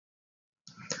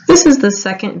This is the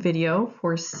second video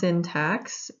for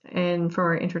syntax and for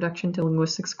our Introduction to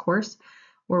Linguistics course,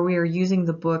 where we are using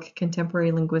the book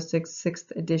Contemporary Linguistics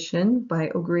 6th edition by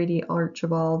O'Grady,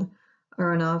 Archibald,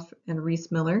 Aronoff, and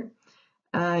Rees-Miller.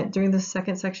 During the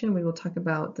second section, we will talk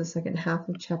about the second half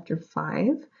of chapter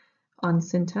 5 on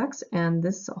syntax, and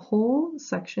this whole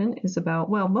section is about,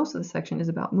 well, most of the section is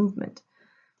about movement.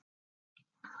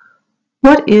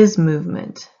 What is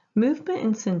movement? Movement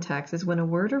in syntax is when a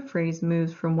word or phrase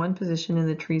moves from one position in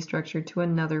the tree structure to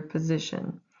another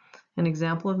position. An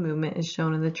example of movement is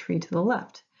shown in the tree to the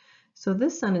left. So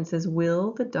this sentence is,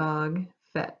 will the dog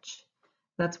fetch?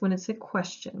 That's when it's a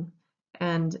question.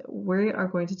 And we are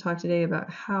going to talk today about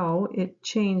how it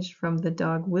changed from the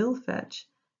dog will fetch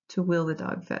to will the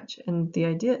dog fetch. And the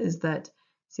idea is that,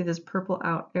 see this purple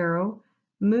out arrow,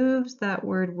 moves that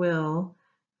word will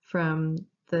from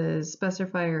the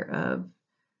specifier of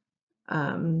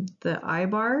the I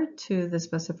bar to the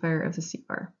specifier of the C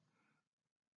bar.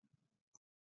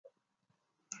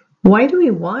 Why do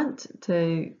we want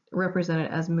to represent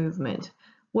it as movement?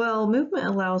 Well, movement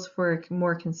allows for a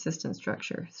more consistent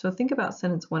structure. So think about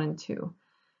sentence 1 and 2.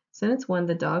 Sentence 1,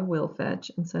 the dog will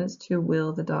fetch, and sentence 2,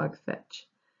 will the dog fetch.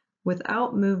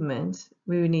 Without movement,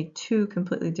 we would need two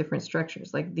completely different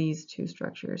structures, like these two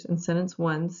structures. In sentence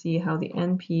 1, see how the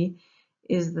NP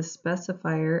is the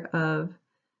specifier of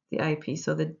the IP.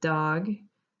 So the dog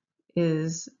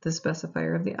is the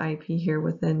specifier of the IP here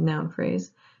with the noun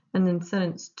phrase. And then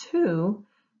sentence 2,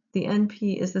 the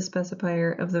NP is the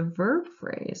specifier of the verb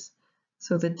phrase.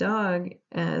 So the dog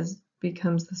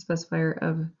becomes the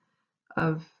specifier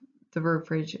of the verb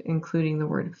phrase, including the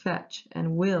word fetch.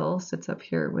 And will sits up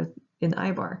here in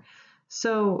I bar.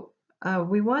 So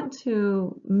we want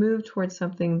to move towards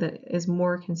something that is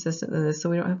more consistent than this, so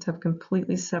we don't have to have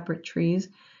completely separate trees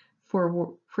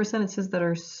for sentences that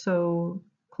are so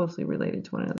closely related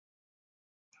to one another.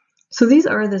 So these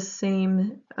are the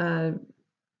same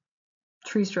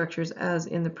tree structures as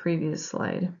in the previous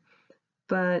slide,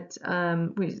 but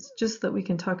just that we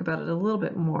can talk about it a little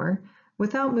bit more.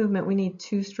 Without movement, we need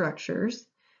two structures,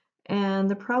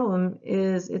 and the problem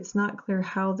is it's not clear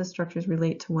how the structures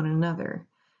relate to one another.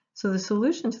 So the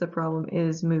solution to the problem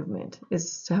is movement,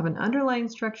 is to have an underlying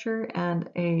structure and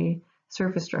a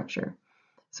surface structure.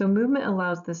 So movement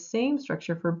allows the same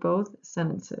structure for both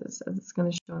sentences, as it's going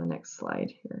to show on the next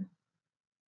slide here.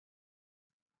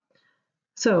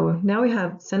 So now we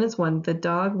have sentence 1, the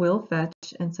dog will fetch,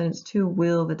 and sentence 2,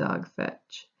 will the dog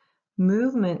fetch.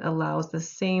 Movement allows the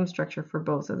same structure for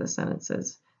both of the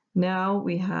sentences. Now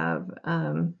we have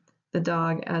the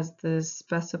dog as the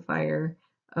specifier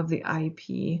of the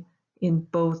IP in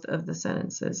both of the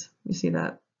sentences. You see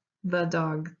that? The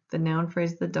dog, the noun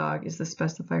phrase the dog, is the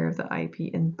specifier of the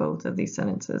IP in both of these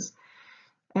sentences.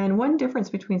 And one difference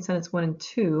between sentence 1 and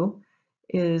 2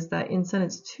 is that in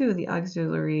sentence 2, the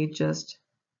auxiliary just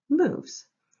moves.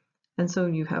 And so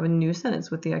you have a new sentence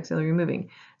with the auxiliary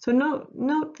moving. So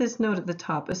note this note at the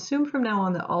top. Assume from now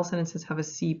on that all sentences have a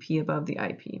CP above the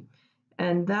IP.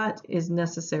 And that is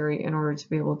necessary in order to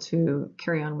be able to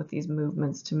carry on with these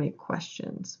movements to make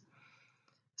questions.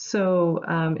 So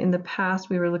in the past,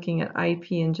 we were looking at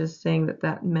IP and just saying that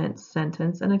that meant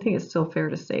sentence. And I think it's still fair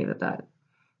to say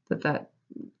that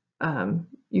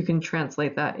you can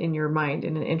translate that in your mind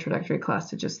in an introductory class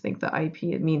to just think that IP,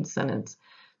 it means sentence.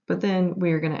 But then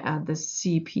we're going to add this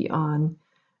CP on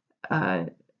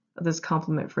this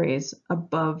complement phrase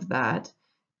above that,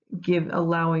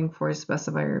 allowing for a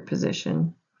specifier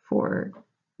position for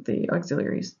the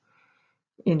auxiliaries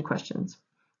in questions.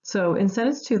 So in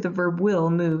sentence 2, the verb will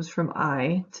moves from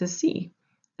I to C,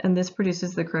 and this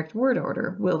produces the correct word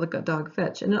order, will the dog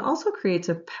fetch. And it also creates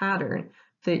a pattern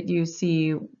that you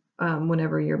see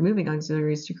whenever you're moving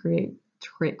auxiliaries to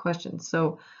create questions.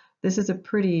 So this is a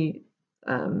pretty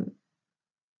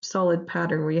solid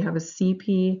pattern where you have a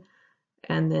CP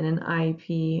and then an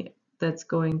IP that's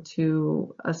going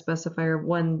to a specifier of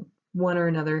one or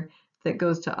another that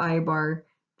goes to I bar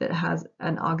that has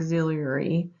an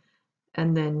auxiliary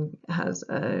and then has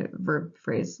a verb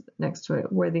phrase next to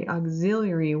it, where the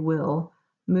auxiliary will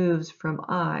moves from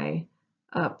I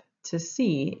up to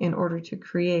C in order to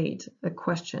create a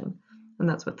question. And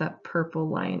that's what that purple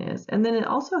line is. And then it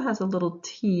also has a little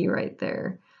T right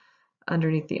there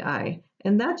underneath the I.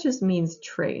 And that just means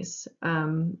trace.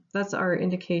 That's our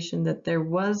indication that there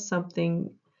was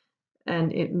something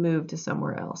and it moved to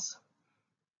somewhere else.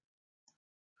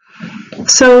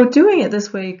 So doing it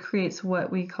this way creates what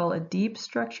we call a deep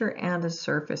structure and a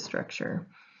surface structure.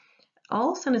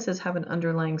 All sentences have an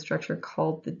underlying structure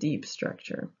called the deep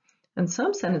structure. And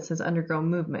some sentences undergo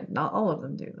movement. Not all of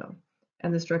them do, though.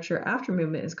 and the structure after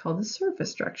movement is called the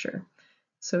surface structure.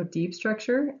 So deep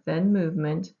structure, then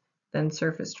movement, then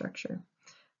surface structure.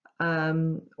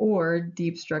 Or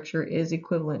deep structure is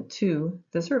equivalent to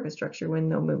the surface structure when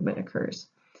no movement occurs.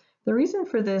 The reasons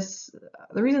for this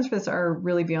are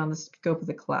really beyond the scope of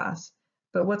the class,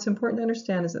 but what's important to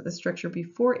understand is that the structure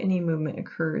before any movement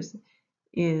occurs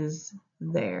is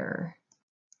there.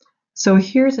 So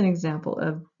here's an example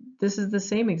of, this is the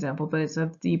same example, but it's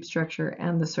of deep structure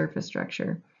and the surface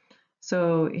structure.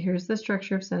 So here's the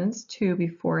structure of sentence 2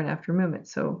 before and after movement.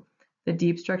 So the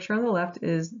deep structure on the left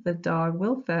is the dog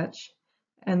will fetch,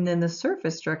 and then the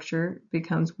surface structure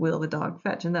becomes will the dog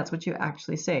fetch, and that's what you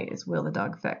actually say is will the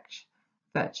dog fetch.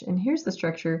 And here's the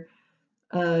structure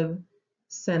of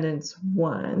sentence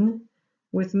 1.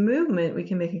 With movement, we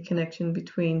can make a connection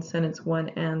between sentence 1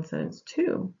 and sentence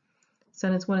 2.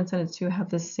 Sentence 1 and sentence 2 have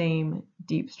the same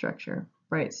deep structure,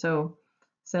 right? So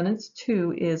sentence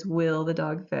 2 is will the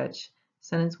dog fetch.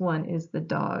 Sentence 1 is the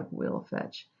dog will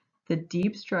fetch. The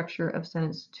deep structure of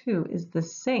sentence 2 is the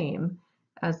same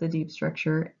as the deep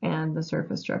structure and the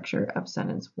surface structure of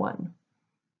sentence 1.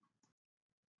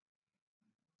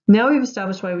 Now we've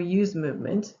established why we use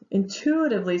movement.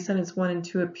 Intuitively, sentence 1 and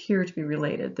 2 appear to be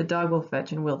related. The dog will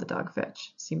fetch and will the dog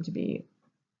fetch seem to be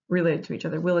related to each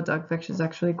other. Will the dog fetch is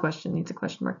actually a question, needs a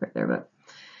question mark right there, but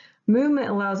movement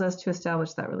allows us to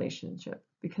establish that relationship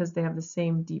because they have the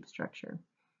same deep structure.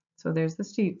 So there's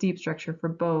this deep structure for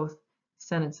both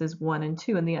sentences 1 and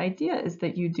 2, and the idea is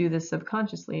that you do this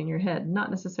subconsciously in your head, not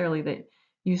necessarily that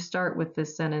you start with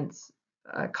this sentence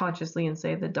consciously and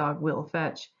say the dog will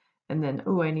fetch, and then,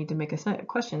 oh, I need to make a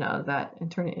question out of that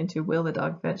and turn it into will the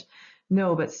dog fetch.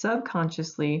 No, but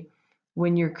subconsciously,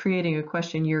 when you're creating a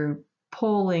question, you're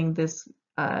pulling this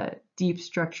deep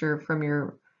structure from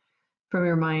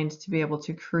your mind to be able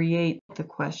to create the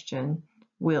question,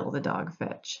 will the dog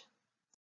fetch?